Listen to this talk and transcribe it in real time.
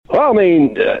Well, I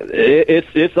mean,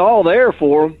 it's all there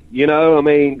for them, you know. I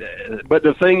mean, but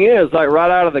the thing is, like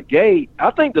right out of the gate, I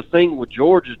think the thing with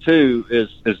Georgia too is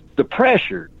the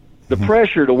pressure,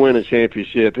 pressure to win a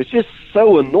championship. It's just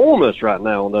so enormous right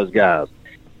now on those guys.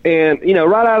 And you know,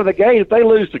 right out of the gate, if they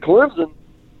lose to Clemson,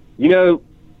 you know,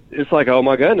 it's like, oh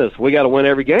my goodness, we got to win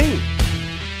every game.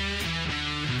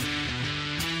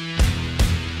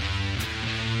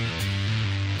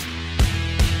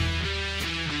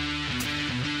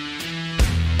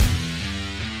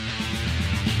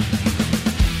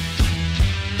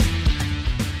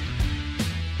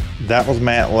 That was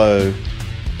Matt Lowe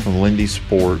from Lindy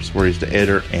Sports, where he's the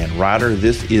editor and writer.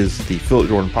 This is the Phillip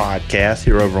Jordan podcast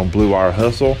here over on Blue Wire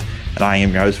Hustle, and I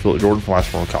am your host, Phillip Jordan from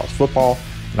Last World College Football,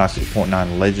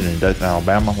 96.9 Legend in Dothan,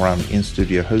 Alabama, where I'm the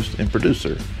in-studio host and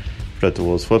producer for Dothan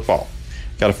Wolves Football.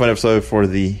 Got a fun episode for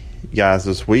the guys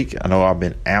this week. I know I've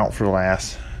been out for the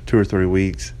last 2 or 3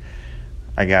 weeks.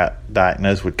 I got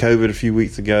diagnosed with COVID a few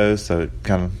weeks ago, so it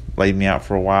kind of laid me out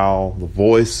for a while. The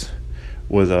voice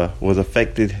was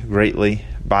affected greatly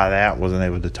by that. Wasn't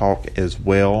able to talk as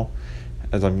well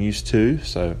as I'm used to.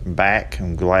 So I'm back.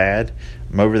 I'm glad.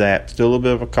 I'm over that. Still a little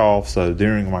bit of a cough. So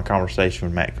during my conversation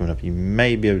with Matt coming up, you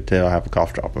may be able to tell I have a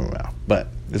cough drop in my mouth. But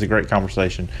it's a great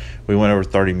conversation. We went over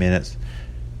 30 minutes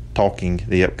talking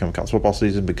the upcoming college football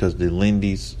season because the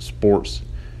Lindy's Sports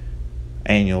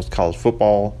Annuals College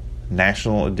Football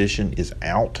National Edition is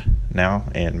out now,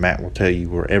 and Matt will tell you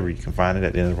wherever you can find it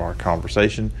at the end of our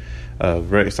conversation.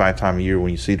 Very exciting time of year when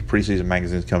you see the preseason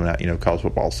magazines coming out. You know, college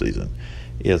football season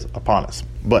is upon us.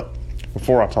 But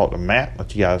before I talk to Matt,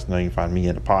 let you guys know you can find me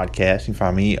in the podcast. You can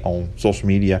find me on social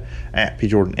media at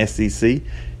PJordanSEC.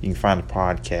 You can find the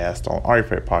podcast on all your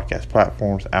favorite podcast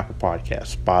platforms, Apple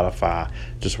Podcasts, Spotify,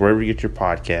 just wherever you get your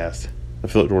podcast. The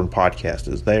Phillip Jordan podcast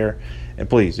is there. And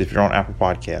please, if you're on Apple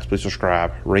Podcasts, please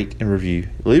subscribe, rate, and review.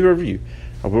 Leave a review.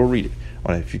 I will read it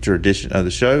on a future edition of the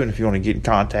show. And if you want to get in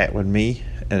contact with me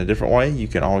in a different way, you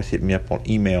can always hit me up on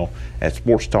email at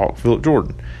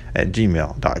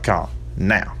sportstalkphillipjordan@gmail.com.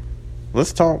 Now,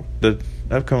 let's talk the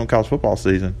upcoming college football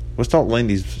season. Let's talk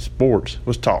Lindy's Sports.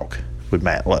 Let's talk with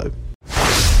Matt Lowe.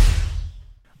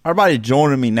 Everybody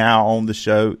joining me now on the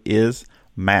show is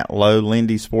Matt Lowe,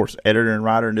 Lindy Sports editor and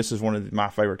writer, and this is one of my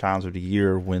favorite times of the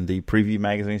year when the preview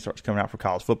magazine starts coming out for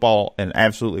college football, and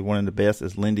absolutely one of the best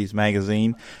is Lindy's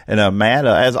magazine. And Matt,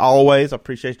 as always, I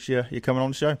appreciate you coming on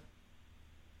the show.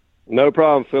 No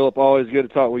problem, Phillip. Always good to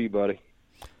talk with you, buddy.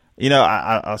 You know,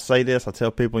 I say this, I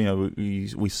tell people, you know,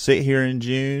 we sit here in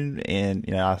June, and,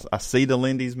 you know, I see the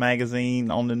Lindy's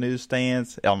magazine on the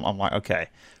newsstands. I'm like, okay,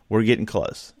 we're getting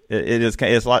close.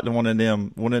 It's like one of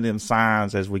them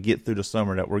signs as we get through the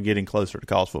summer that we're getting closer to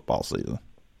college football season.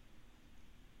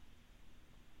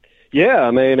 Yeah,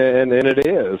 I mean, and it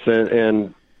is.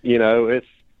 And you know, it's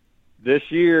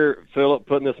this year, Phillip,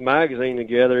 putting this magazine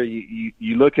together,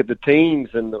 you look at the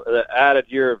teams and the added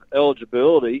year of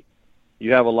eligibility,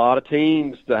 you have a lot of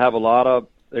teams that have a lot of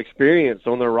experience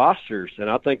on their rosters, and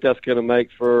I think that's going to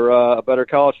make for a better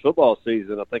college football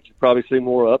season. I think you probably see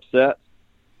more upsets.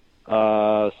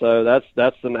 So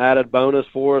that's an added bonus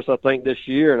for us, I think, this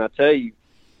year. And I tell you,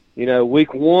 you know,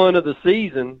 week one of the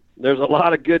season, there's a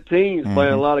lot of good teams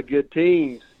playing a lot of good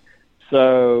teams.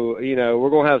 So, you know, we're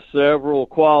going to have several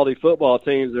quality football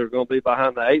teams that are going to be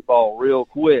behind the eight ball real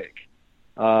quick.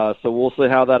 So we'll see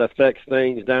how that affects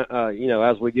things down, you know,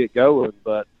 as we get going.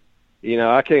 But, you know,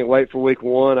 I can't wait for week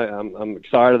one. I'm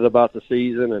excited about the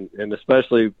season, and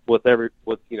especially with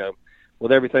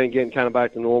everything getting kind of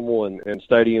back to normal and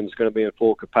stadiums going to be in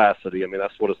full capacity. I mean,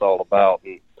 that's what it's all about.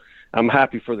 And I'm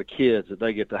happy for the kids that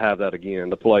they get to have that again,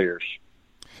 the players.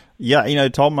 Yeah, you know,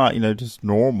 talking about, you know, just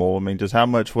normal, I mean, just how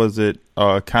much was it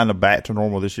kind of back to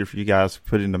normal this year for you guys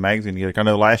putting the magazine together? I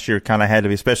know last year kind of had to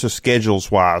be, especially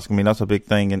schedules-wise. I mean, that's a big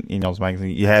thing in, you know,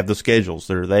 magazine. You have the schedules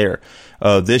that are there.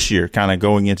 This year, kind of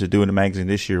going into doing the magazine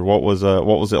this year, what was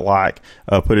it like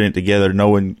putting it together,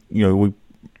 knowing, you know, we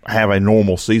have a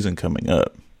normal season coming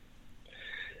up?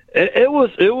 It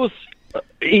was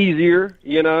easier,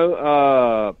 you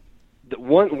know.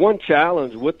 One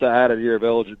challenge with the added year of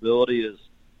eligibility is,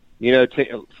 you know,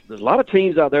 there's a lot of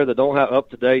teams out there that don't have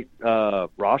up-to-date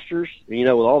rosters. You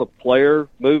know, with all the player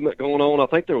movement going on, I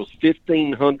think there was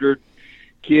 1,500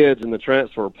 kids in the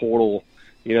transfer portal,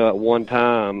 you know, at one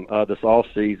time this off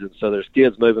season. So there's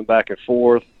kids moving back and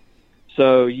forth.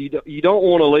 So you don't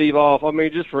want to leave off. I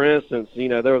mean, just for instance, you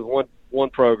know, there was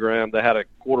one program that had a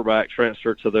quarterback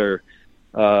transfer to their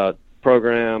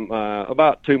program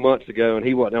about 2 months ago, and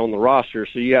he wasn't on the roster.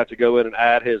 So you have to go in and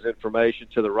add his information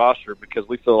to the roster because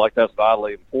we feel like that's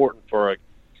vitally important for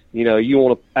you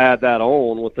want to add that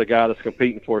on with the guy that's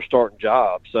competing for a starting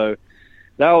job. So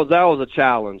that was a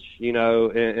challenge,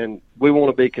 and we want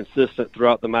to be consistent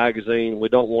throughout the magazine. We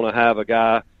don't want to have a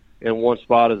guy in one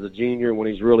spot as a junior when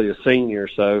he's really a senior.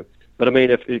 So, but I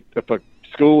mean, if a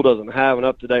school doesn't have an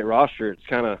up-to-date roster,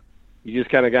 you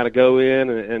just kind of got to go in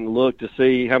and look to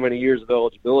see how many years of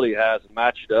eligibility he has and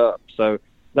match it up. So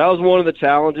that was one of the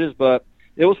challenges, but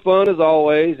it was fun as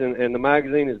always, and the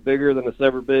magazine is bigger than it's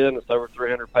ever been. It's over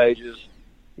 300 pages,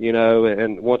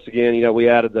 and once again, we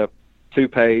added the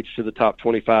 2-page to the top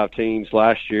 25 teams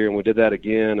last year, and we did that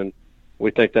again, and we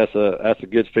think that's a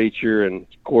good feature. And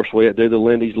of course, we do the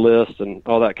Lindy's list and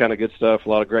all that kind of good stuff, a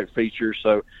lot of great features.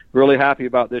 So really happy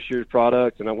about this year's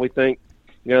product, and we think,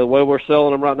 the way we're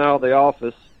selling them right now at the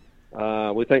office,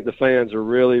 we think the fans are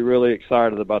really, really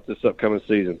excited about this upcoming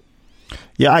season.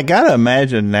 Yeah, I got to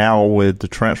imagine now with the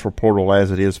transfer portal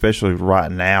as it is, especially right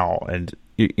now, and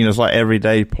it's like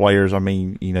everyday players. I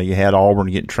mean, you had Auburn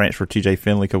getting transferred TJ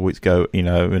Finley a couple weeks ago,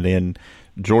 and then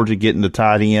Georgia getting the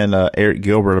tight end Eric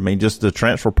Gilbert. I mean, just the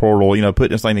transfer portal,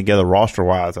 putting this thing together roster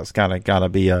wise, that's kind of got to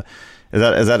be is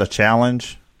that a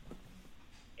challenge?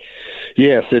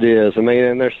 Yes, it is. I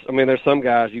mean, there's some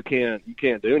guys you can't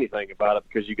do anything about it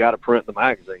because you got to print the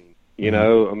magazine.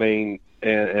 I mean,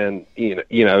 and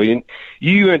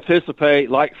you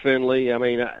anticipate, like Finley. I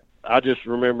mean, I just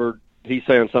remembered he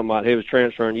saying something like he was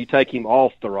transferring. You take him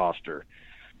off the roster,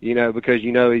 because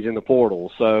he's in the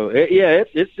portal. So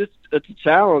it's a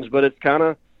challenge, but it's kind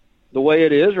of the way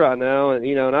it is right now. And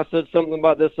and I said something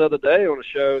about this the other day on a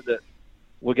show that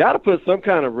we got to put some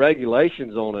kind of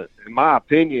regulations on it, in my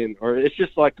opinion, or it's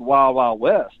just like the Wild Wild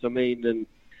West. I mean, and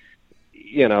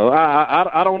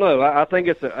I don't know. I think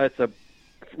it's a.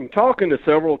 From talking to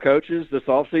several coaches this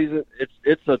offseason,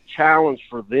 it's a challenge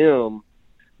for them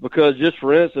because, just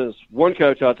for instance, one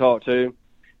coach I talked to,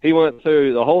 he went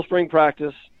through the whole spring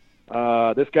practice.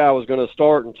 This guy was going to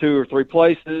start in 2 or 3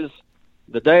 places.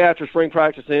 The day after spring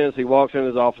practice ends, he walks in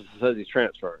his office and says he's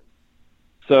transferring.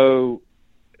 So,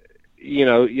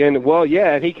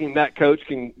 that coach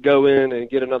can go in and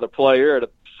get another player at a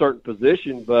certain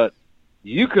position, but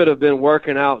you could have been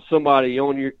working out somebody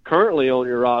currently on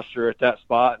your roster at that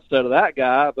spot instead of that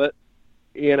guy. But,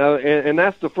 and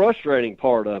that's the frustrating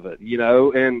part of it,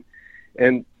 and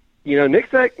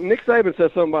Nick Saban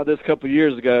said something about this a couple of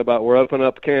years ago about we're opening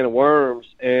up a can of worms.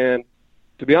 And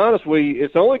to be honest with you,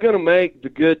 it's only going to make the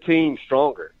good team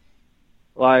stronger.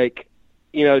 Like,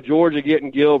 Georgia getting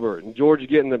Gilbert and Georgia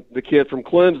getting the kid from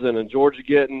Clemson and Georgia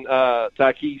getting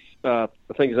Tykees, I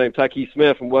think his name Tykees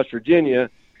Smith from West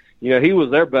Virginia. He was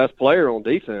their best player on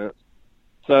defense.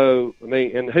 So, I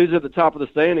mean, and who's at the top of the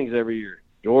standings every year?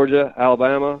 Georgia,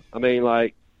 Alabama. I mean,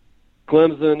 like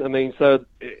Clemson. I mean, so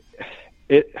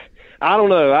I don't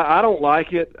know. I don't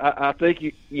like it. I think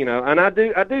and I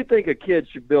do think a kid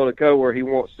should be able to go where he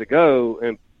wants to go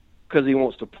and because he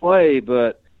wants to play.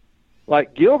 But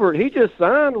like Gilbert, he just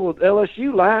signed with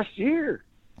LSU last year.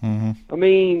 Mm-hmm. I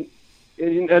mean,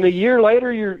 and a year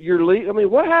later, you're leaving. I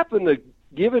mean, what happened to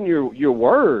giving your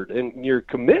word and your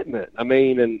commitment? I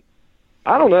mean, and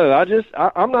I don't know.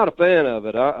 I'm not a fan of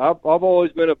it. I've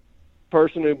always been a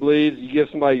person who believes you give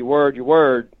somebody your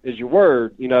word is your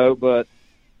word, but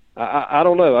I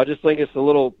don't know. I just think it's a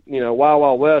little, wild,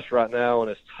 wild west right now,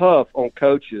 and it's tough on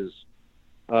coaches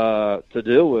to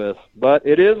deal with. But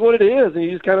it is what it is, and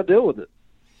you just kind of deal with it.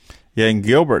 Yeah, and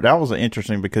Gilbert, that was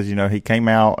interesting because, he came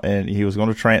out and he was going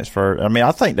to transfer. I mean,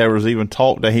 I think there was even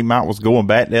talk that he was going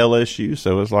back to LSU.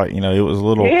 So it's like, it was a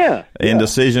little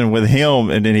indecision with him.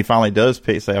 And then he finally does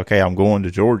say, okay, I'm going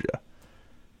to Georgia.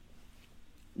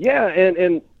 Yeah,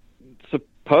 and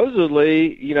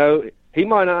supposedly, he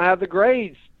might not have the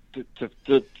grades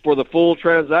to for the full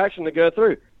transaction to go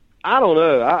through. I don't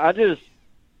know. I just,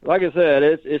 like I said,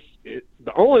 it's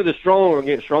only the strong are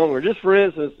getting stronger. Just for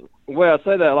instance, the way I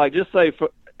say that, like just say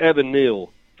for Evan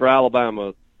Neal for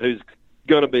Alabama, who's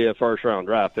going to be a first-round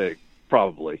draft pick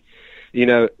probably.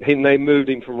 They moved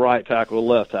him from right tackle to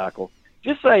left tackle.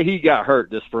 Just say he got hurt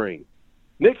this spring.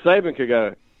 Nick Saban could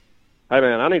go, hey,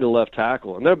 man, I need a left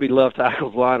tackle. And there'll be left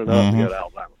tackles lining up to go to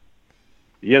Alabama.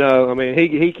 I mean,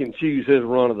 he can choose his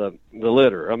run of the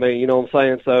litter. I mean, you know what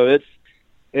I'm saying? So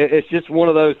it's just one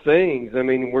of those things. I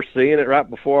mean, we're seeing it right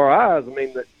before our eyes. I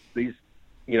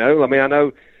mean, I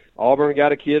know Auburn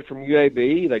got a kid from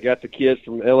UAB. They got the kids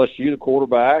from LSU, the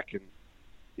quarterback, and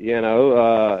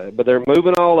but they're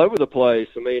moving all over the place.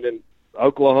 I mean, in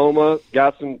Oklahoma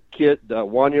got some kid,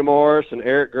 Wanya Morris and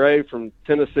Eric Gray from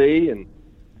Tennessee, and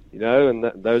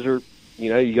those are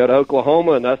you go to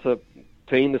Oklahoma and that's a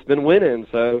team that's been winning.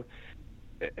 So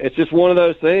it's just one of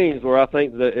those things where I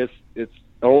think that it's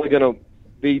only going to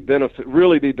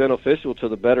really be beneficial to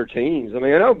the better teams. I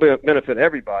mean, it'll benefit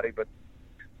everybody, but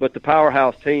the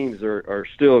powerhouse teams are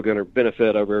still going to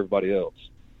benefit over everybody else.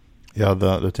 Yeah,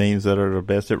 the teams that are the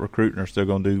best at recruiting are still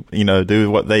going to do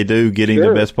what they do, getting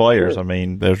the best players. Sure. I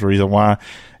mean, there's a reason why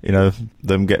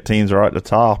them get teams are at the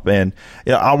top. And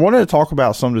I wanted to talk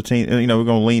about some of the teams. We're going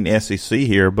to lean SEC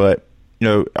here, but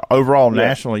overall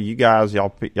nationally, you guys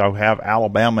y'all have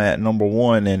Alabama at number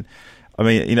 1, and I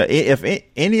mean, if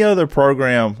any other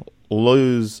program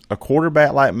lose a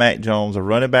quarterback like Mac Jones, a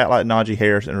running back like Najee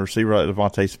Harris, and a receiver like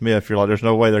Devontae Smith, you're like, there's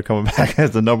no way they're coming back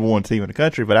as the number 1 team in the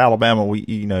country. But Alabama,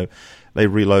 they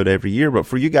reload every year. But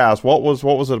for you guys, what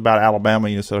was it about Alabama?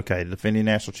 You said, okay, defending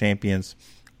national champions,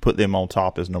 put them on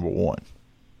top as number 1.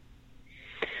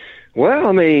 Well,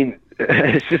 I mean,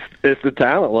 it's the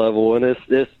talent level, and it's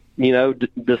the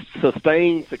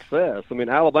sustained success. I mean,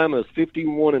 Alabama is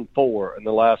 51-4 in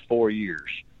the last 4 years.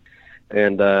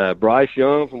 And Bryce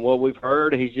Young, from what we've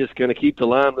heard, he's just going to keep the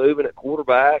line moving at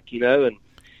quarterback, and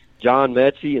John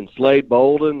Mechie and Slade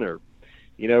Bolden are,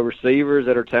 receivers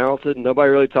that are talented. And nobody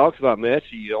really talks about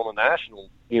Mechie on a national,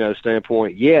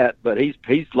 standpoint yet, but he's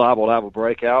liable to have a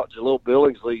breakout. Jaleel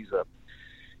Billingsley's a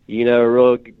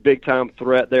real big-time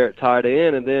threat there at tight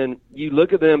end. And then you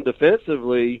look at them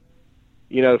defensively,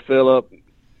 Phillip,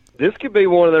 this could be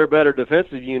one of their better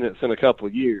defensive units in a couple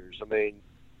of years. I mean,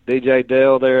 DJ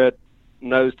Dale there at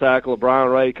nose tackle, Brian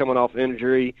Ray coming off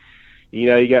injury.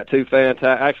 You got three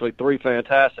fantastic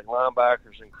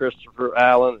linebackers in Christopher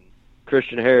Allen and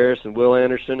Christian Harris and Will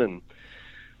Anderson and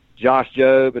Josh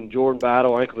Jobe and Jordan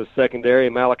Battle, I think, was secondary.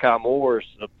 And Malachi Moore is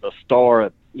a star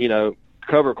at,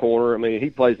 cover corner. I mean,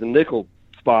 he plays the nickel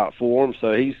spot for him,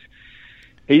 so he's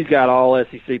got all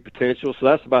SEC potential. So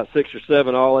that's about 6 or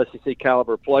 7 all SEC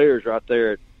caliber players right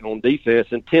there on defense.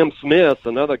 And Tim Smith,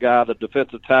 another guy, the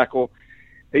defensive tackle,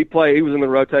 he was in the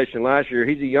rotation last year.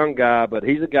 He's a young guy, but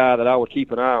he's a guy that I would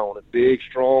keep an eye on. A big,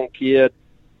 strong kid,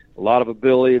 a lot of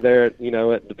ability there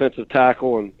at defensive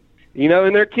tackle. And,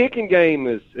 and their kicking game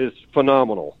is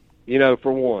phenomenal,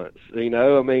 for once.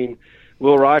 I mean,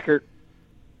 Will Reichert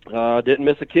didn't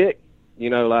miss a kick,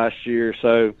 last year.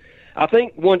 So I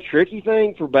think one tricky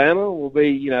thing for Bama will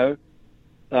be,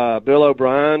 Bill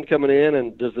O'Brien coming in,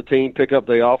 and does the team pick up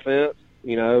the offense?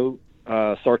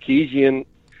 Sarkisian,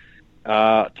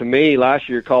 to me, last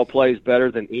year called plays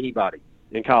better than anybody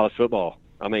in college football.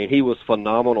 I mean, he was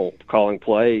phenomenal calling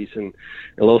plays, and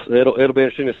it'll be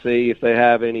interesting to see if they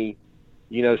have any,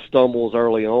 stumbles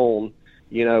early on,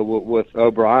 with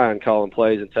O'Brien calling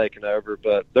plays and taking over.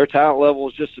 But their talent level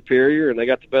is just superior, and they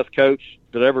got the best coach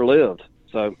that ever lived.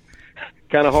 So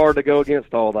kind of hard to go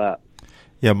against all that.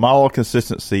 Yeah, model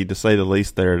consistency, to say the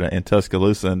least, there in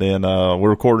Tuscaloosa. And then we're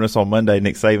recording this on Monday.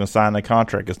 Nick Saban signed a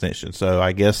contract extension, so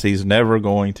I guess he's never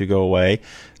going to go away.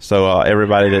 So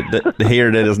everybody that here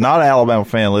that is not an Alabama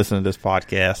fan listening to this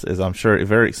podcast is, I'm sure,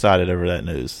 very excited over that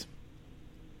news.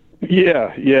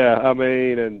 Yeah. I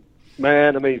mean,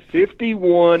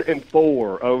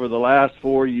 51-4 over the last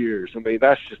 4 years. I mean,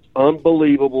 that's just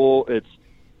unbelievable.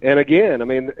 And again, I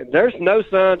mean, there's no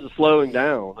signs of slowing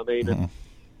down. I mean,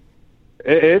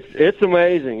 it's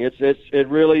amazing. It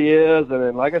really is. And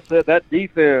then, like I said, that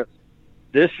defense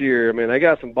this year, I mean, they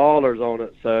got some ballers on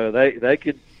it, so they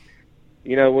could,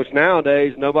 which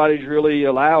nowadays nobody's really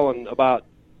allowing. About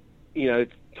 10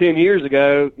 years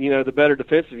ago, the better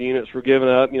defensive units were giving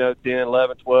up 10,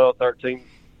 11, 12, 13,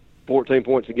 14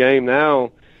 points a game.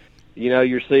 Now,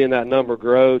 you're seeing that number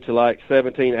grow to like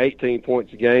 17, 18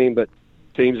 points a game, but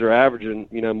teams are averaging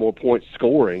more points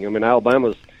scoring. I mean,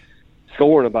 Alabama's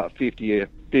scoring about 50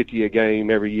 a game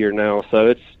every year now.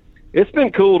 So it's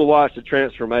been cool to watch the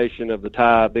transformation of the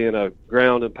Tide being a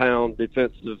ground and pound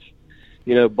defensive,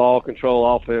 ball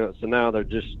control offense, and now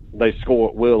they score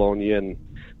at will on you, and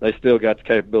they still got the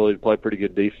capability to play pretty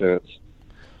good defense.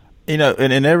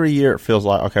 And every year it feels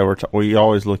like, okay, we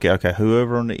always look at, okay,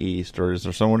 whoever in the East, or is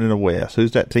there someone in the West?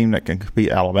 Who's that team that can compete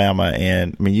Alabama?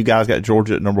 And, I mean, you guys got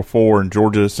Georgia at number 4, and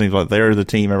Georgia seems like they're the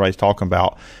team everybody's talking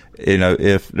about.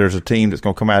 If there's a team that's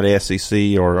going to come out of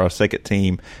SEC or a second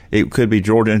team, it could be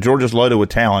Georgia. And Georgia's loaded with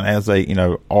talent, as they,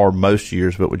 are most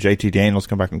years, but with JT Daniels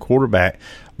come back in quarterback.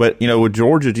 But, with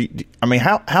Georgia,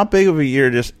 how big of a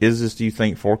year is this, do you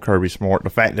think, for Kirby Smart? The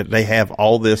fact that they have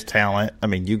all this talent. I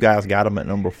mean, you guys got them at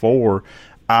number 4.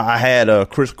 I had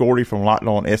Chris Gordy from Locked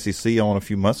On SEC on a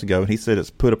few months ago, and he said it's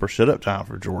put up or shut up time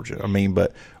for Georgia. I mean,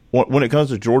 but when it comes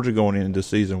to Georgia going into the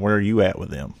season, where are you at with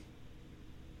them?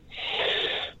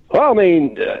 Well, I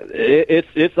mean,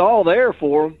 it's all there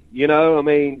for them, I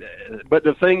mean, but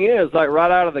the thing is, like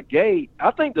right out of the gate,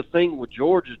 I think the thing with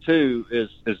Georgia too is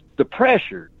the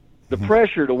pressure. the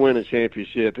pressure to win a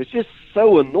championship is just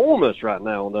so enormous right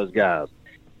now on those guys.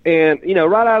 And,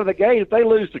 right out of the gate, if they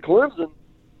lose to Clemson,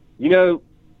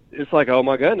 it's like, oh,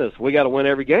 my goodness, we got to win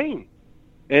every game.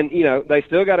 And, they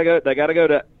still got to go. They got to go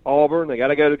to Auburn. They got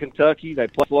to go to Kentucky. They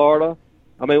play Florida.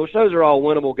 Which those are all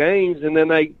winnable games. And then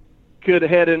they could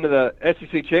head into the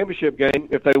SEC championship game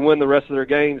if they win the rest of their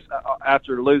games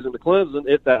after losing to Clemson,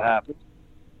 if that happens.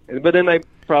 But then they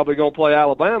probably going to play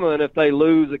Alabama, and if they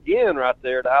lose again right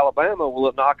there to Alabama, will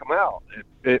it knock them out?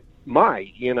 It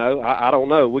might, I don't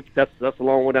know. That's a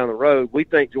long way down the road. We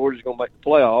think Georgia's going to make the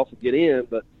playoffs and get in,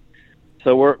 but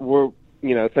so we're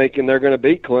thinking they're going to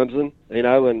beat Clemson,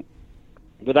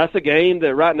 but that's a game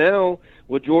that right now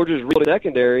with Georgia's really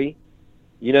secondary,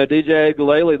 DJ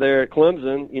Uiagalelei there at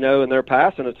Clemson, and their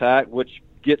passing attack, which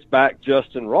gets back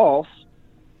Justin Ross,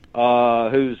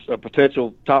 who's a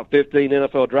potential top 15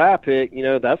 NFL draft pick,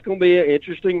 that's going to be an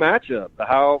interesting matchup,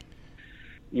 how,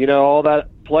 all that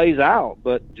plays out.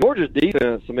 But Georgia's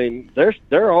defense,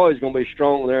 they're always going to be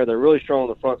strong there. They're really strong in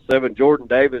the front seven. Jordan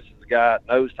Davis is the guy at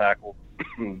nose tackle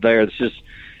there. It's just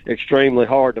extremely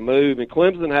hard to move. And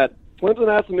Clemson had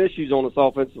some issues on its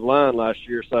offensive line last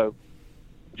year, so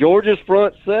Georgia's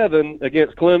front seven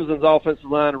against Clemson's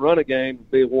offensive line and running game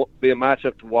will be a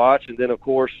matchup to watch. And then, of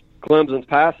course, Clemson's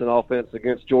passing offense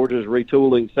against Georgia's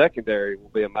retooling secondary will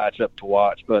be a matchup to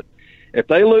watch. But if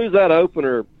they lose that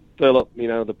opener, Phillip,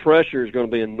 the pressure is going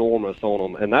to be enormous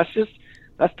on them. And that's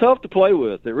tough to play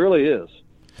with. It really is.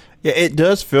 Yeah, it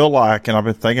does feel like, and I've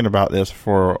been thinking about this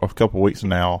for a couple of weeks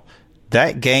now,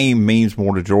 that game means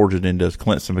more to Georgia than does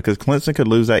Clemson, because Clemson could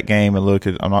lose that game and look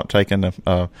at, I'm not taking this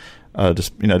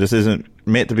isn't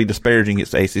meant to be disparaging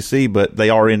against the ACC, but they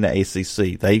are in the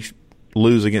ACC. They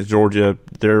lose against Georgia.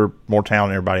 They're more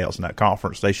talented than everybody else in that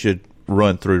conference. They should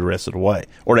run through the rest of the way,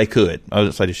 or they could. I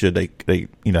wouldn't say they should.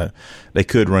 They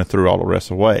could run through all the rest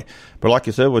of the way. But like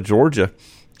you said, with Georgia,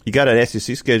 you got an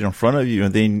SEC schedule in front of you,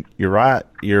 and then you're right.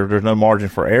 There's no margin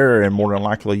for error, and more than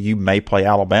likely you may play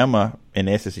Alabama in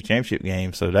the SEC championship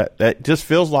game. So that just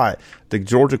feels like the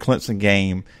Georgia-Clemson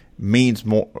game means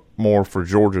more for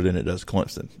Georgia than it does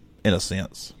Clemson, in a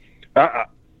sense. I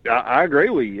agree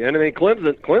with you. And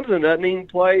Clemson doesn't even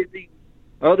play the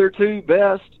other two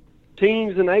best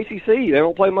teams in the ACC. They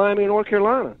don't play Miami and North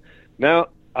Carolina. Now,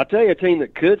 I'll tell you a team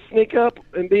that could sneak up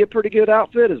and be a pretty good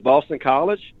outfit is Boston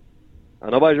College.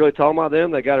 Nobody's really talking about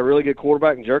them. They got a really good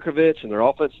quarterback in Jerkovich, and their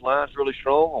offensive line's really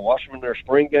strong. I watched them in their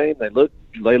spring game. They look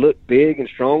big and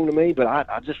strong to me, but I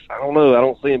don't know. I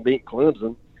don't see them beating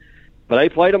Clemson. But they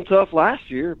played them tough last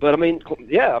year. But,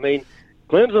 Clemson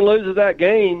loses that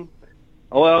game.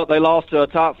 Well, they lost to a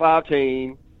top 5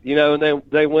 team, and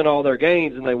they win all their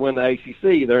games and they win the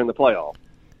ACC. They're in the playoff.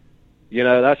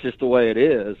 That's just the way it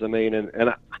is.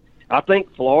 And I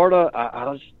think Florida,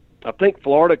 I think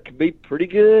Florida could be pretty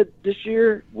good this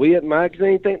year. We at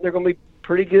Magazine think they're going to be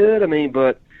pretty good.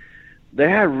 But they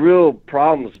had real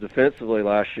problems defensively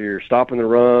last year, stopping the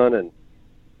run, and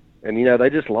they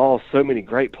just lost so many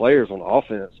great players on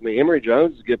offense. Emory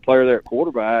Jones is a good player there at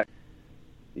quarterback,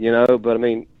 but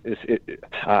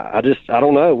I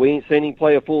don't know. We ain't seen him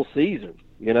play a full season,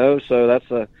 so that's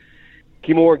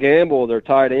Kimore Gamble, their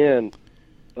tight end.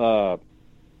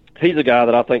 He's a guy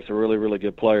that I think is a really, really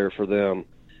good player for them.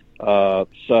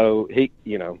 So he,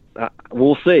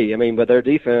 we'll see. But their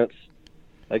defense,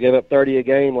 they gave up 30 a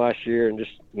game last year and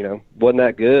just, wasn't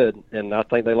that good. And I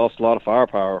think they lost a lot of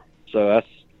firepower. So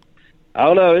I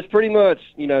don't know. It's pretty much,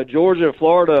 Georgia and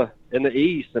Florida in the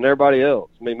East and everybody else.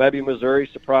 Maybe Missouri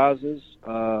surprises,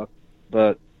 but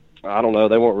I don't know.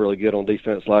 They weren't really good on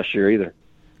defense last year either.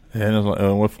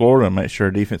 And with Florida, make sure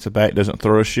a defensive back doesn't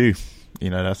throw a shoe.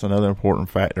 That's another important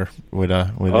factor with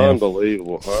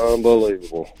Unbelievable.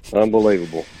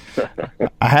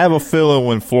 I have a feeling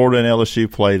when Florida and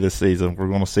LSU play this season, we're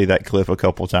going to see that clip a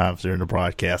couple times during the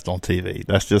broadcast on TV.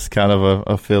 That's just kind of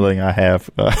a feeling I have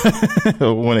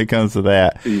when it comes to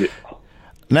that. Yeah.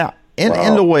 Now,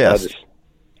 in the West,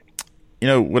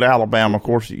 with Alabama, of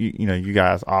course, you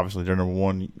guys obviously they're number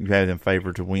one. You had them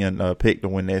favored to win, pick to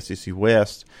win the SEC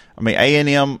West.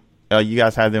 A&M. You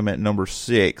guys have them at number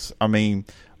 6.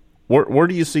 Where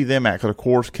do you see them at? Because, of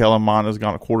course, Kellen Monda's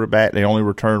got a quarterback. They only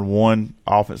returned one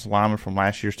offensive lineman from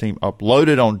last year's team,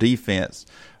 uploaded on defense.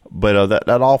 But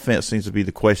that offense seems to be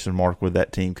the question mark with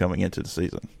that team coming into the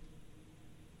season.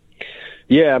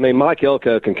 Yeah, Mike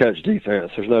Elko can coach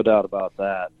defense. There's no doubt about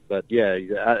that. But, yeah,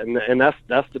 and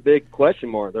that's the big question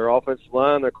mark. Their offensive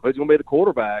line, who's going to be the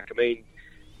quarterback?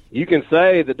 You can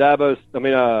say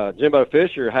that Jimbo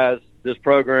Fisher has this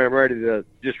program ready to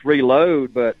just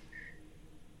reload, but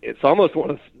it's almost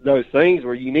one of those things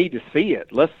where you need to see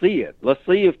it. Let's see it. Let's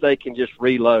see if they can just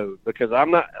reload, because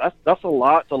that's a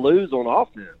lot to lose on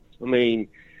offense. I mean,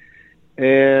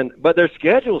 but their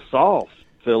schedule's soft,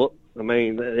 Phillip. I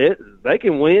mean, they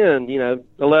can win,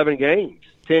 11 games,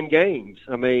 10 games.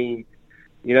 I mean,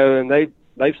 and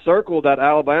they've circled that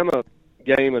Alabama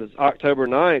game is October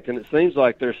 9th, and it seems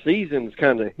like their season's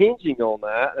kind of hinging on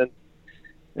that.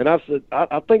 And I've said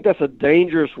I think that's a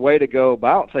dangerous way to go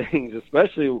about things,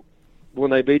 especially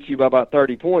when they beat you by about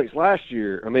 30 points last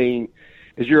year. I mean,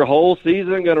 is your whole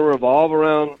season going to revolve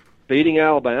around beating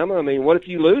Alabama? I mean, what if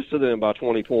you lose to them by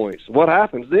 20 points? What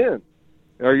happens then?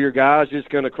 Are your guys just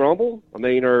going to crumble? I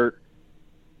mean, I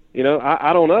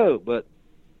don't know, but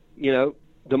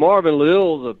DeMarvin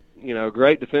Lill's a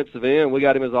great defensive end. We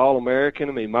got him as All-American.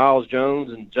 I mean, Miles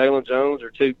Jones and Jalen Jones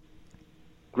are two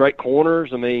great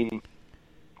corners. I mean,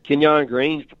 Kenyon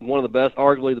Green's one of the best,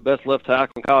 arguably the best left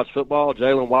tackle in college football.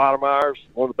 Jalen Wydermeyer's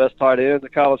one of the best tight ends in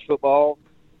college football.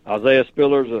 Isaiah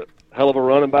Spiller's a hell of a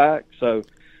running back. So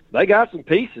they got some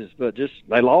pieces, but just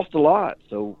they lost a lot.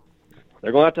 So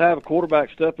they're going to have a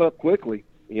quarterback step up quickly,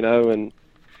 and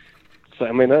so,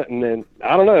 I mean, and then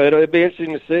I don't know. It'd be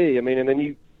interesting to see. I mean, and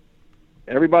then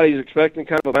everybody's expecting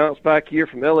kind of a bounce back year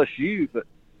from LSU, but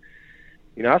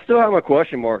I still have my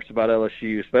question marks about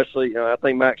LSU, especially, I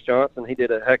think Max Johnson, he did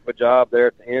a heck of a job there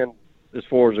at the end as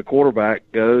far as the quarterback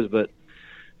goes, but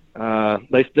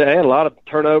they had a lot of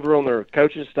turnover on their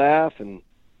coaching staff, and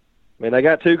I mean, they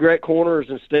got two great corners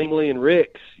in Stingley and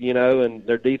Ricks, and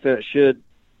their defense should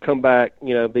come back,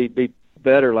 be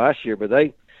better last year, but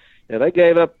they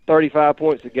gave up 35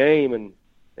 points a game and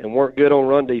weren't good on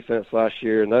run defense last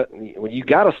year. And when you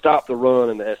got to stop the run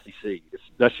in the SEC,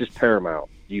 that's just paramount.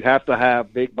 You have to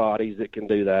have big bodies that can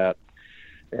do that.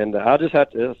 And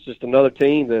it's just another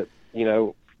team that,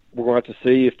 we're going to have to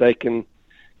see if they can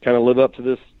kind of live up to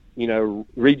this,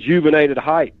 rejuvenated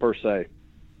hype per se.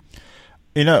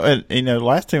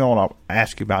 Last thing I want to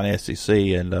ask you about SEC,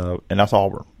 and that's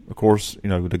Auburn. Of course,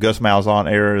 the Gus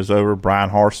Malzahn era is over. Brian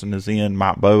Harsin is in.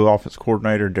 Mike Bowe, offense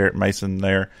coordinator. Derek Mason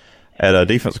there at a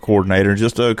defensive coordinator.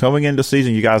 Just coming into the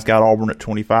season, you guys got Auburn at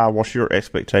 25. What's your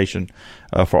expectation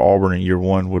for Auburn in year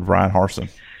one with Brian Harsin?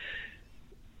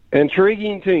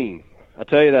 Intriguing team, I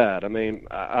tell you that. I mean,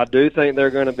 I do think they're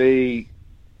going to be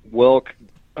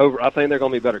I think they're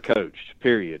going to be better coached,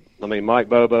 period. I mean, Mike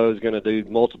Bobo is going to do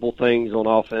multiple things on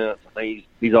offense. I think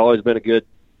he's always been a good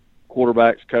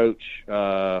quarterbacks coach.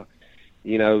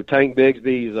 Tank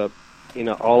Bigsby's a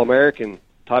All-American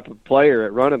type of player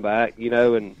at running back,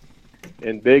 and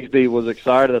Bigsby was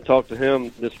excited. I talked to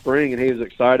him this spring, and he was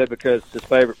excited because his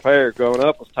favorite player growing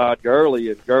up was Todd Gurley,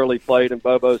 and Gurley played in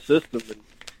Bobo's system, and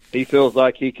he feels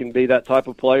like he can be that type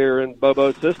of player in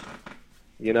Bobo's system,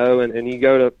 and you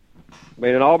go to, I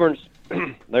mean, in Auburn's,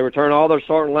 they return all their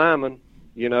starting linemen,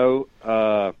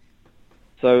 so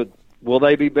will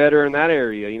they be better in that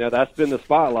area? That's been the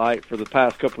spotlight for the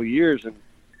past couple of years.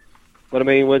 But I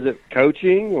mean, was it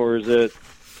coaching, or is it,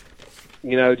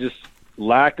 just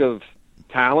lack of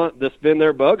talent that's been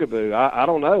their bugaboo? I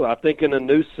don't know. I think in a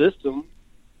new system,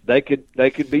 they could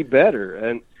be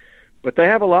better. But they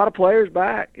have a lot of players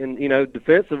back, and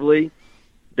defensively,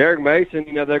 Derek Mason,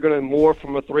 they're going to morph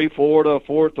from a 3-4 to a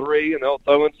 4-3, and they'll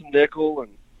throw in some nickel,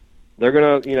 and they're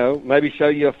going to, maybe show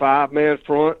you a 5-man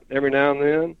front every now and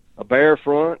then, a bear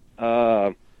front.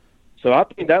 So I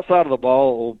think that side of the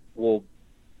ball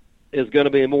is going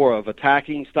to be more of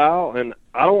attacking style, and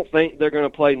I don't think they're going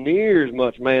to play near as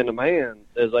much man-to-man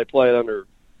as they played under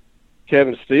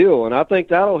Kevin Steele, and I think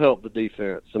that'll help the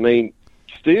defense. I mean,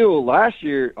 Steele last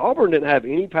year, Auburn didn't have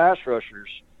any pass rushers,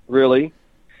 really,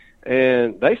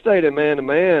 and they stayed in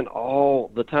man-to-man all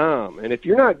the time. And if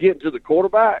you're not getting to the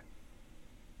quarterback,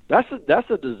 that's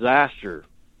a disaster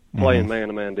playing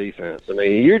man-to-man defense. I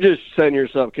mean, you're just setting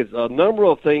yourself, because a number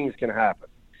of things can happen.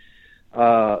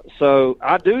 So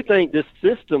I do think this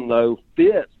system, though,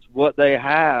 fits what they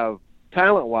have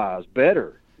talent-wise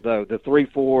better, though, the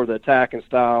 3-4, the attacking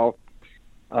style.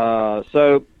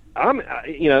 So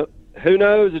who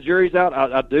knows? The jury's out.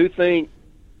 I do think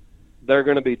they're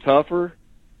going to be tougher.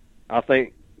 I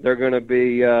think they're going to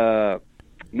be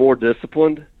more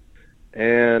disciplined,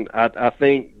 and I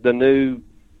think the new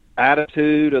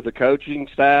attitude of the coaching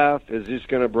staff is just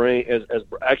going to bring,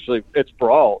 actually it's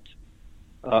brought,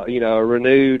 a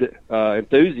renewed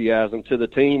enthusiasm to the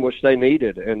team, which they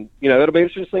needed. And, it'll be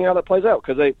interesting to see how that plays out,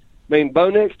 because Bo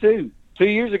Nix, too. 2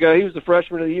 years ago, he was the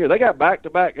freshman of the year. They got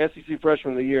back-to-back SEC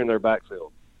freshman of the year in their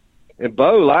backfield. And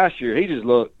Bo last year, he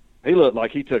looked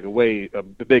like he took a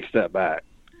big step back.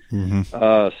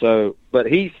 Mm-hmm. But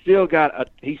he's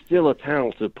still a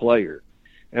talented player.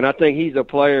 And I think he's a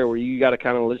player where you got to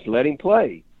kind of just let him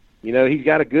play. You know, he's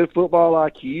got a good football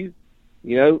IQ.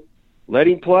 You know, let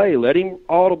him play. Let him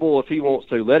audible if he wants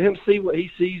to. Let him see what he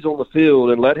sees on the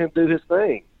field and let him do his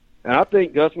thing. And I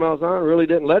think Gus Malzahn really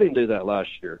didn't let him do that last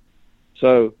year.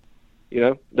 So, you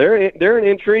know, they're an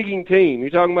intriguing team. You're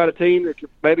talking about a team that could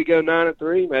maybe go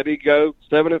 9-3, maybe go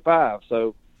 7-5.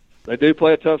 So they do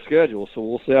play a tough schedule. So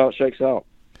we'll see how it shakes out.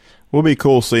 Will be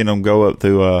cool seeing them go up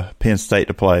to Penn State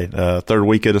to play third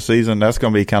week of the season. That's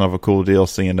going to be kind of a cool deal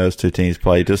seeing those two teams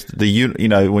play. Just when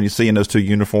you're seeing those two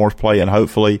uniforms play, and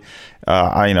hopefully,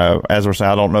 as we're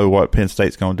saying, I don't know what Penn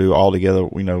State's going to do altogether,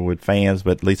 with fans,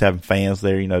 but at least having fans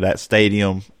there, that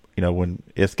stadium, when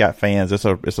it's got fans, it's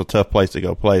a tough place to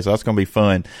go play. So that's going to be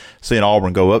fun seeing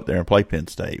Auburn go up there and play Penn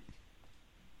State.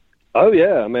 Oh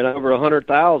yeah, I mean over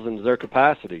 100,000 is their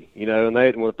capacity, and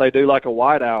if they do like a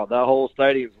whiteout, that whole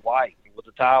stadium's white with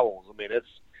the towels. I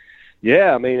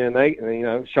mean and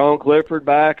they Sean Clifford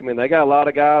back. I mean they got a lot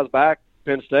of guys back.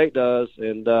 Penn State does,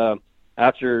 and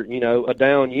after a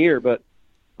down year, but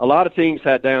a lot of teams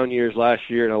had down years last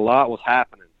year, and a lot was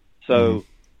happening. So,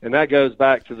 and that goes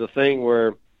back to the thing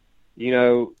where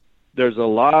there's a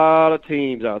lot of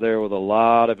teams out there with a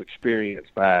lot of experience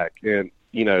back, and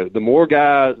the more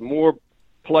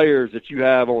players that you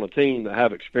have on a team that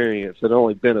have experience, it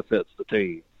only benefits the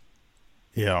team.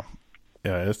 Yeah,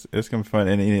 it's gonna be fun,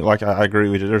 and like I agree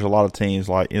with you. There's a lot of teams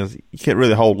you can't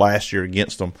really hold last year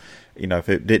against them. If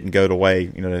it didn't go the way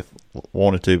they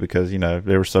wanted to, because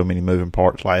there were so many moving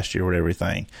parts last year with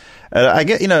everything. I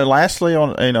get lastly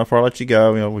on before I let you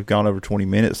go, we've gone over 20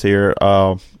 minutes here.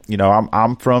 I'm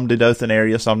from the Dothan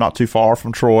area, so I'm not too far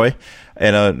from Troy,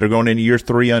 and they're going into year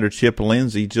 3 under Chip and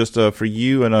Lindsey. Just for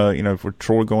you and for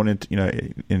Troy going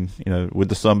into with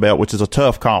the Sun Belt, which is a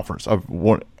tough conference.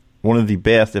 One of the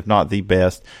best, if not the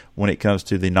best, when it comes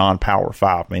to the non-Power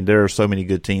 5. I mean, there are so many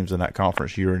good teams in that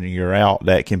conference year in and year out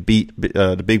that can beat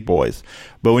the big boys.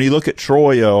 But when you look at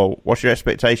Troy, what's your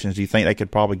expectations? Do you think they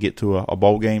could probably get to a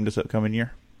bowl game this upcoming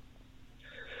year?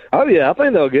 Oh yeah, I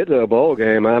think they'll get to a bowl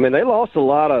game. I mean, they lost 3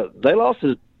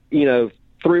 or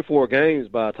 4 games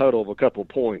by a total of a couple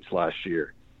points last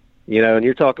year. And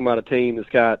you're talking about a team that's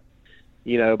got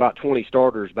about 20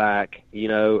 starters back. I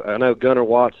know Gunnar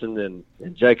Watson and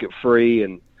Jacob Free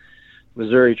and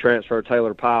Missouri transfer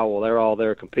Taylor Powell, they're all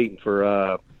there competing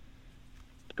for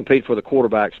the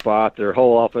quarterback spot. Their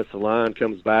whole offensive line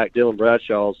comes back. Dylan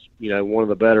Bradshaw's, one of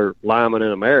the better linemen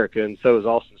in America, and so is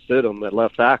Austin Stidham at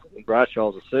left tackle. And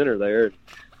Bradshaw's a center there.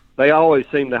 They always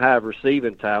seem to have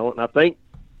receiving talent. And I think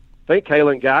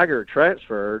Kalen Geiger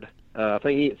transferred.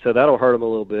 So that'll hurt them a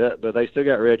little bit, but they still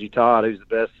got Reggie Todd, who's the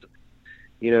best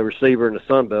receiver in the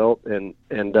Sun Belt, and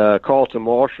Carlton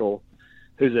Marshall,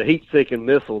 who's a heat-seeking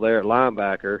missile there at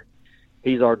linebacker.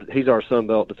 He's our Sun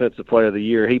Belt Defensive Player of the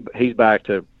Year. He's back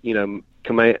to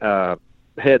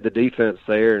head the defense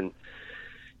there, and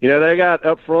they got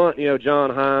up front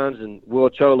John Hines and Will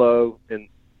Cholo, and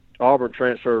Auburn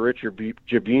transfer Richard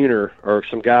Jabuner are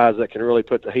some guys that can really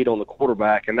put the heat on the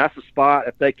quarterback, and that's a spot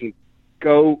if they can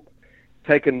go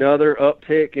take another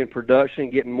uptick in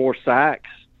production, getting more sacks.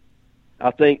 I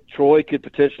think Troy could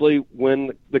potentially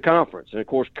win the conference. And, of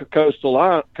course,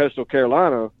 Coastal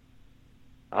Carolina,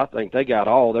 I think they got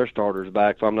all their starters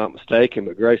back, if I'm not mistaken.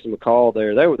 But Grayson McCall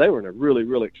there, they were in a really,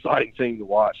 really exciting team to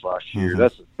watch last year.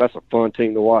 Mm-hmm. That's a fun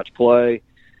team to watch play.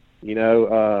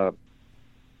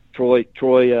 Troy,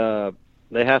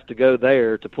 they have to go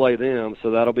there to play them,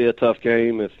 so that'll be a tough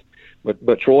game.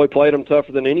 But Troy played them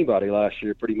tougher than anybody last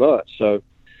year, pretty much. So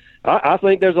I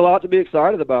think there's a lot to be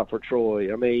excited about for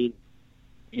Troy. I mean,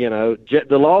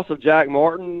 the loss of Jack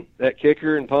Martin, that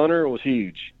kicker and punter, was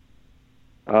huge.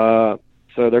 So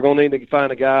they're going to need to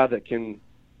find a guy that can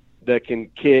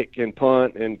kick and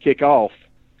punt and kick off.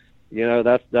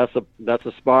 That's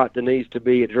a spot that needs to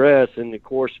be addressed. And of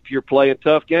course, if you're playing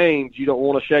tough games, you don't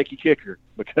want a shaky kicker,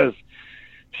 because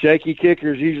shaky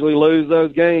kickers usually lose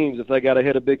those games if they got to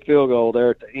hit a big field goal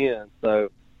there at the end.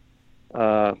 So,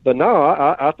 but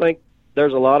no, I think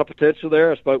there's a lot of potential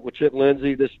there. I spoke with Chip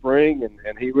Lindsey this spring,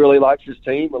 and he really likes his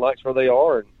team and likes where they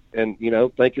are, and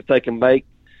think if they can make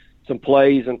some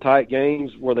plays in tight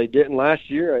games where they didn't last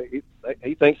year,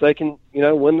 he thinks they can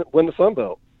win the Sun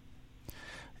Belt.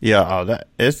 Yeah,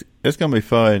 it's going to be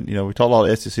fun. We talked a lot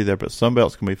of SEC there, but Sun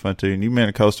Belt's going to be fun too. And you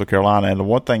mentioned Coastal Carolina, and the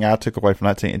one thing I took away from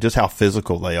that team is just how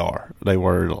physical they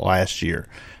were last year.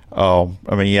 I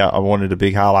one of the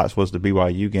big highlights was the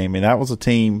BYU game, and that was a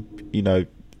team.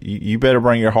 You better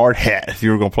bring your hard hat if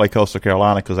you were going to play Coastal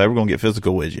Carolina, because they were going to get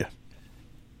physical with you.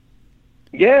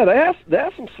 Yeah, they have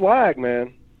some swag,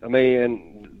 man. I mean,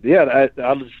 and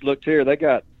I just looked here. They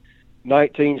got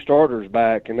 19 starters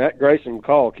back, and that Grayson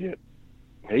McCall kid,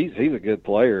 he's a good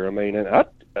player. I mean, and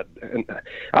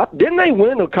didn't they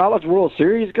win the College World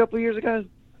Series a couple of years ago?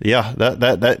 Yeah,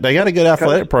 that they got a good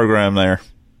athletic program there.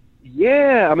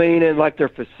 Yeah, I mean, and like their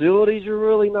facilities are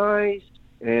really nice,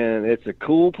 and it's a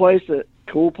cool place to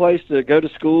go to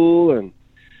school, and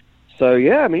so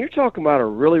yeah, I mean, you're talking about a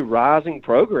really rising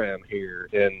program here,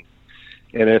 and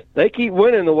if they keep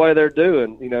winning the way they're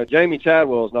doing, you know, Jamie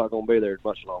Chadwell is not going to be there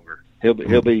much longer.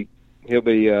 He'll be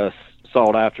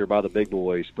sought after by the big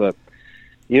boys, but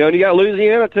you know, and you got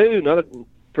Louisiana too, another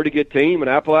pretty good team, and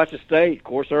Appalachia State, of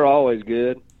course, they're always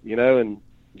good, you know, and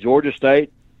Georgia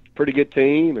State, pretty good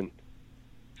team, and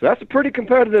so that's a pretty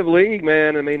competitive league,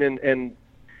 man. I mean, and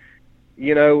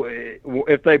you know,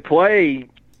 if they play,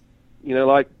 you know,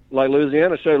 like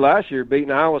Louisiana showed last year,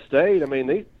 beating Iowa State, I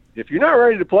mean, if you're not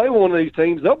ready to play one of these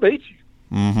teams, they'll beat you.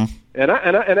 Mm-hmm.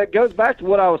 And it goes back to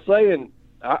what I was saying.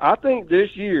 I think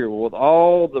this year, with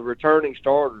all the returning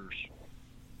starters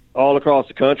all across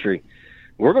the country,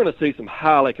 we're going to see some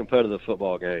highly competitive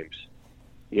football games.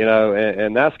 You know,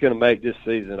 and that's going to make this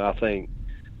season, I think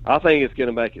it's going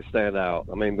to make it stand out.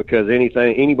 I mean, because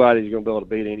anybody's going to be able to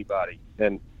beat anybody.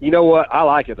 And you know what? I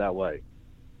like it that way.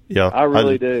 Yeah, I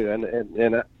really do.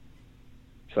 And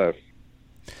so.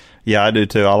 Yeah, I do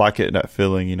too. I like it, that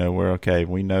feeling, you know, where, okay,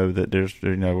 we know that there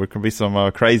can be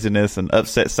some craziness and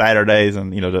upset Saturdays,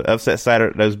 and, you know,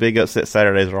 those big upset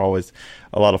Saturdays are always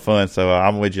a lot of fun. So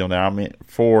I'm with you on that. I mean,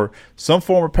 for some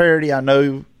form of parity, I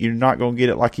know you're not going to get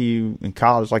it like you in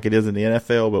college, like it is in the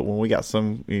NFL, but when we got so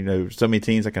many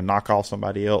teams that can knock off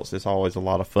somebody else, it's always a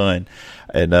lot of fun.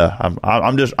 And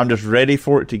I'm just ready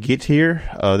for it to get here.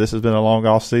 This has been a long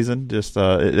off season. Just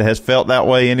it has felt that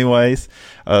way anyways.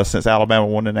 Since Alabama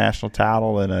won the national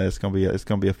title, and it's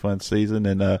gonna be a fun season.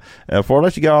 And before I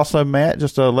let you go, also Matt,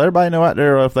 just let everybody know out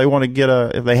there if they want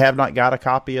to if they have not got a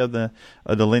copy of the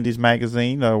Lindy's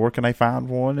magazine, where can they find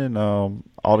one, and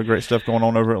all the great stuff going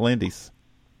on over at Lindy's.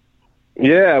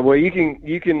 Yeah, well, you can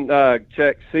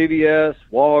check CVS,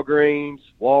 Walgreens,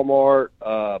 Walmart,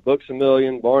 Books A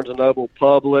Million, Barnes and Noble,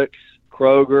 Publix,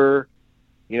 Kroger.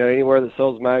 You know, anywhere that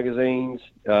sells magazines.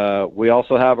 We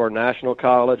also have our National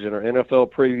College and our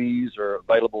NFL previews are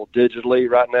available digitally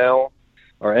right now.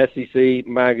 Our SEC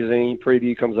magazine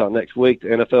preview comes out next week. The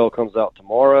NFL comes out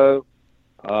tomorrow.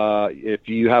 If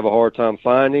you have a hard time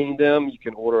finding them, you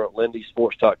can order at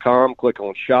lindysports.com, click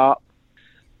on shop.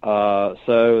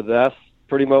 So that's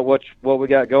pretty much what we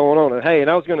got going on. And hey,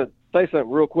 and I was going to say something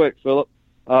real quick, Phillip.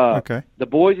 Okay. The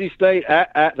Boise State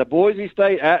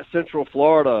at Central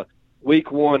Florida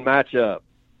Week 1 matchup.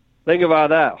 Think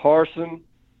about that. Harsin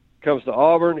comes to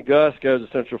Auburn. Gus goes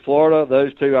to Central Florida.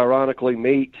 Those two ironically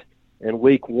meet in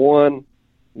Week 1.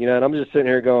 You know, and I'm just sitting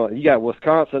here going, you got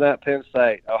Wisconsin at Penn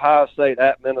State, Ohio State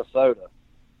at Minnesota,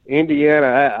 Indiana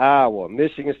at Iowa,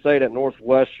 Michigan State at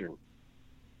Northwestern,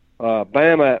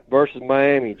 Bama versus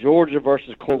Miami, Georgia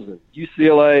versus Clemson,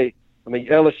 LSU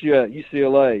at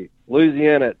UCLA,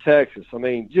 Louisiana at Texas. I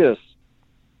mean, just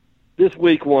this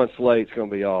Week 1 slate's going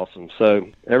to be awesome. So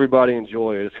everybody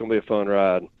enjoy it. It's going to be a fun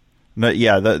ride. No,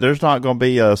 yeah, there's not going to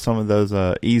be some of those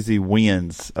easy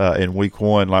wins in Week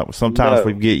 1 like sometimes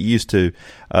we get used to.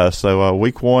 So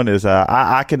Week 1 is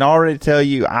I can already tell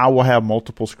you I will have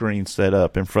multiple screens set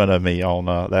up in front of me on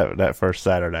that first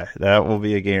Saturday. That will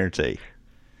be a guarantee.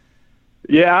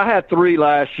 Yeah, I had 3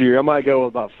 last year. I might go with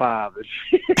about 5 this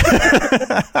year.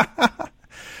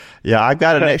 Yeah, I've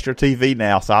got an extra TV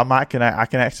now, so I can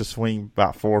actually swing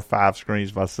about 4 or 5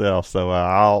 screens myself.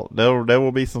 So there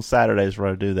will be some Saturdays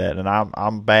where I do that, and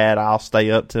I'm bad. I'll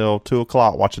stay up till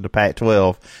 2:00 watching the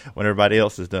Pac-12 when everybody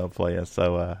else is done playing.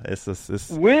 So it's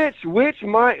which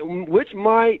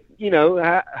might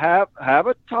have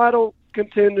a title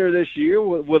contender this year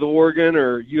with Oregon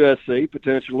or USC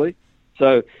potentially.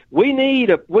 So we need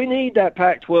that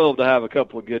Pac-12 to have a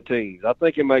couple of good teams. I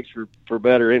think it makes for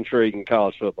better intrigue in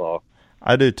college football.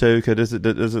 I do too,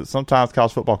 because sometimes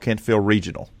college football can feel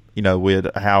regional,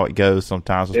 with how it goes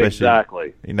sometimes, especially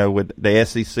exactly. With the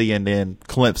SEC and then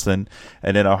Clemson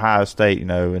and then Ohio State,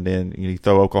 and then you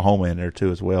throw Oklahoma in there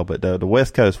too as well. But the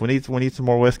West Coast, we need some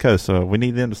more West Coast, so we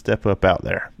need them to step up out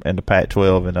there in the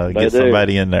Pac-12 and get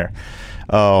somebody in there.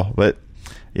 But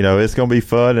it's going to be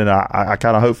fun, and I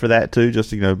kind of hope for that too, just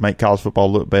to make college football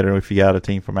look better if you got a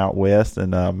team from out west.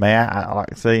 And Matt, I like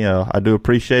to say, I do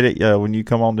appreciate it when you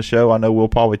come on the show. I know we'll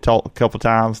probably talk a couple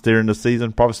times during the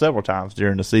season, probably several times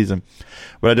during the season,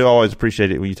 but I do always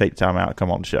appreciate it when you take the time out and come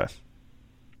on the show.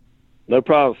 No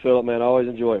problem, Phillip, man. I always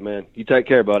enjoy it, man. You take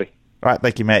care, buddy. All right,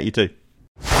 thank you, Matt. You too.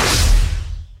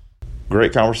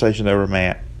 Great conversation over,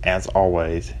 Matt, as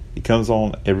always. He comes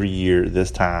on every year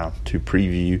this time to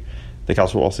preview the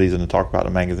college football season and talk about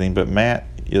the magazine. But Matt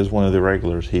is one of the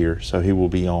regulars here, so he will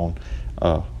be on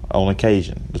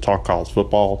occasion to talk college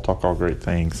football, talk all great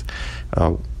things.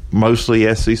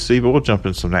 Mostly SEC, but we'll jump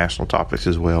in some national topics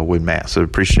as well with Matt. So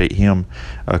appreciate him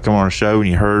coming on the show. And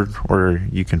you heard where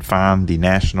you can find the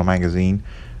national magazine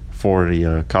for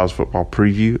the college football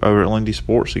preview over at Lindy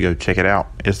Sports. So go check it out.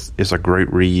 It's a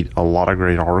great read. A lot of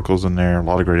great articles in there. A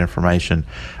lot of great information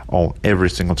on every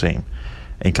single team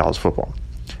in college football.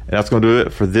 And that's going to do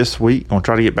it for this week. I'm going to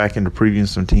try to get back into previewing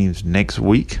some teams next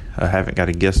week. I haven't got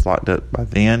a guest locked up by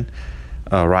then.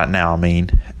 Right now, I mean.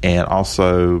 And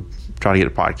also try to get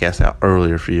a podcast out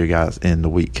earlier for you guys in the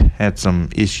week. Had some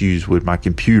issues with my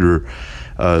computer.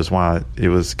 Is why it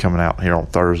was coming out here on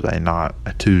Thursday, not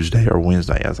a Tuesday or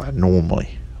Wednesday as I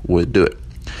normally would do it.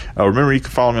 Remember, you can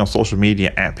follow me on social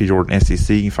media at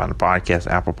PJordanSEC. You can find the podcast,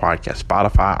 Apple Podcast,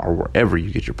 Spotify, or wherever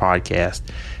you get your podcast.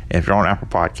 And if you're on Apple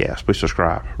Podcasts, please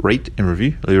subscribe, rate, and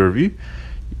review. Leave a review,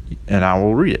 and I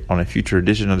will read it on a future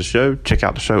edition of the show. Check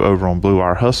out the show over on Blue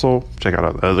Wire Hustle. Check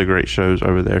out the other great shows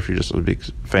over there if you're just a big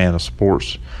fan of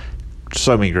sports.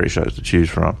 So many great shows to choose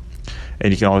from.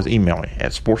 And you can always email me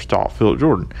at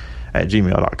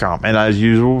sportstalkphillipjordan@gmail.com. And as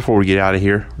usual, before we get out of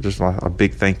here, just a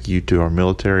big thank you to our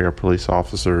military, our police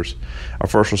officers, our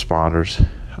first responders,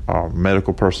 our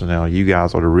medical personnel. You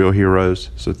guys are the real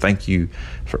heroes. So thank you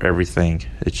for everything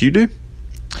that you do.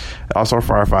 Also, our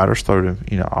firefighters, throw them,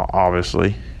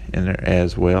 obviously in there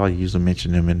as well. I usually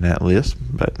mention them in that list,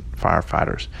 but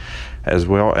firefighters as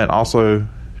well. And also,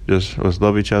 just let's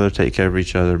love each other, take care of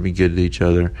each other, be good to each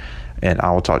other. And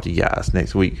I will talk to you guys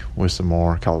next week with some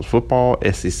more college football,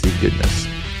 SEC goodness.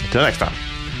 Until next time,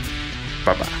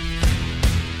 bye-bye.